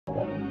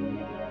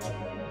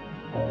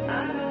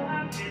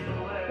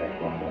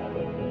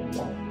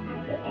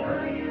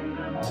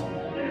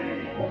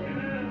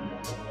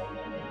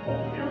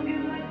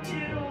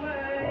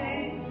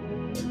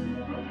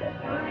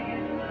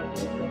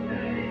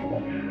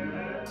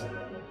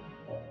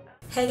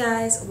Hey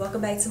guys, welcome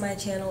back to my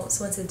channel.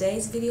 So in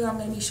today's video, I'm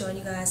going to be showing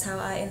you guys how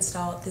I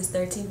installed this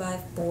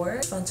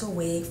 13x4 frontal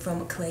wig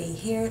from Klaiyi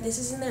hair. This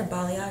is in their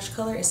balayage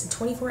color. It's in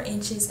 24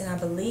 inches and I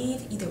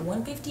believe either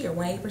 150 or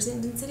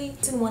 180% density.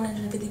 It's in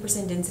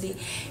 150% density,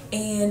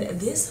 and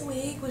this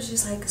wig was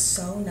just like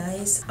so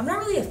nice. I'm not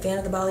really a fan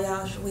of the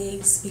balayage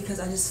wigs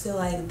because I just feel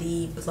like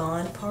the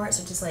blonde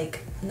parts are just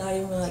like not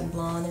even really like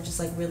blonde. They're just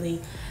like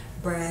really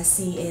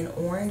brassy and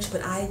orange,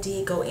 but I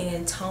did go in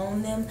and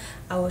tone them.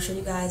 I will show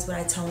you guys what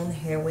I toned the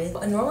hair with.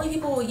 Normally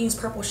people will use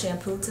purple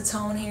shampoo to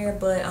tone hair,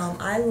 but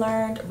I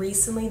learned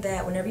recently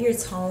that whenever you're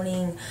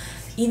toning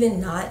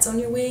even knots on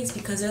your wigs,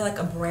 because they're like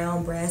a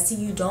brown brassy,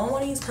 you don't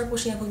want to use purple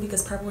shampoo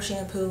because purple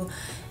shampoo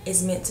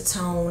is meant to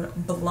tone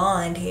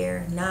blonde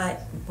hair, not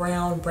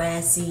brown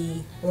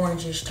brassy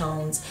orangish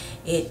tones.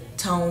 It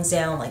tones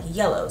down like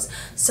yellows.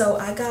 So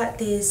I got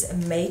this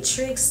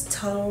Matrix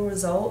Total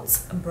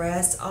Results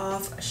Brass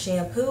Off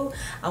shampoo.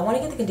 I want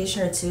to get the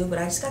conditioner too, but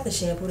I just got the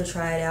shampoo to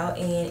try it out,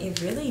 and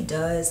it really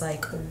does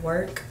like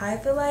work, I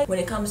feel like, when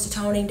it comes to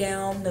toning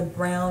down the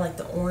brown, like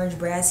the orange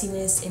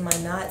brassiness in my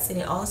knots. And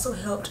it also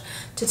helped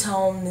to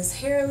tone this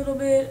hair a little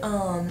bit.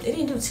 It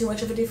didn't do too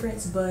much of a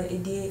difference, but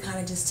it did kind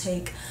of just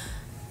take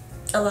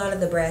a lot of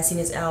the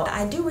brassiness out.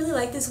 I do really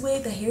like this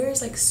wig. The hair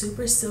is like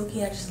super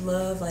silky. I just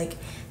love like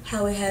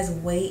how it has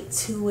weight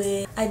to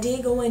it. I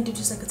did go in and do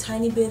just like a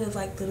tiny bit of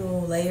like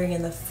little layering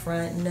in the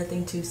front,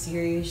 nothing too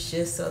serious,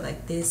 just so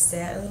like this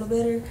sat a little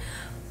better,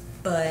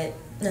 but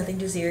nothing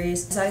too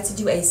serious. Decided to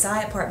do a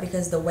side part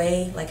because the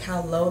way like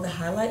how low the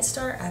highlights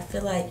start, I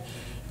feel like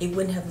it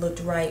wouldn't have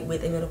looked right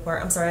with a middle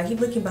part. I'm sorry, I keep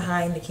looking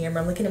behind the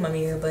camera. I'm looking in my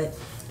mirror, but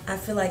I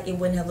feel like it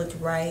wouldn't have looked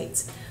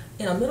right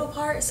in a middle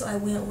part, so I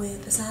went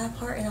with the side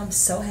part, and I'm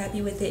so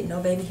happy with it.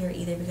 No baby hair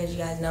either, because you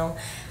guys know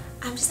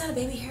I'm just not a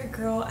baby hair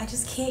girl. I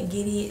just can't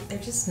get it. They're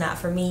just not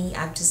for me.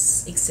 I've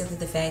just accepted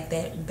the fact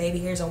that baby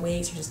hairs on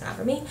wigs are just not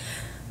for me.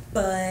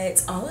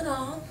 But all in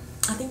all,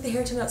 I think the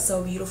hair turned out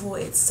so beautiful.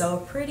 It's so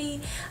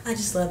pretty. I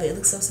just love it. It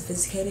looks so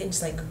sophisticated and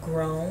just like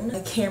grown.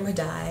 The camera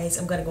dies.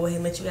 I'm gonna go ahead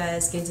and let you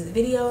guys get into the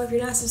video. If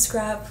you're not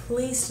subscribed,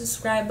 please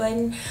subscribe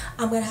button.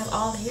 I'm gonna have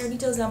all the hair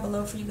details down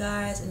below for you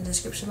guys in the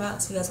description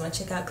box if you guys want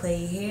to check out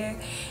Klaiyi hair.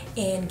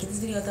 And give this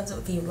video a thumbs up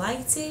if you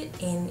liked it.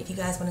 And if you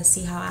guys want to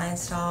see how I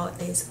installed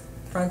this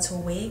frontal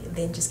wig,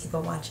 then just keep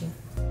on watching.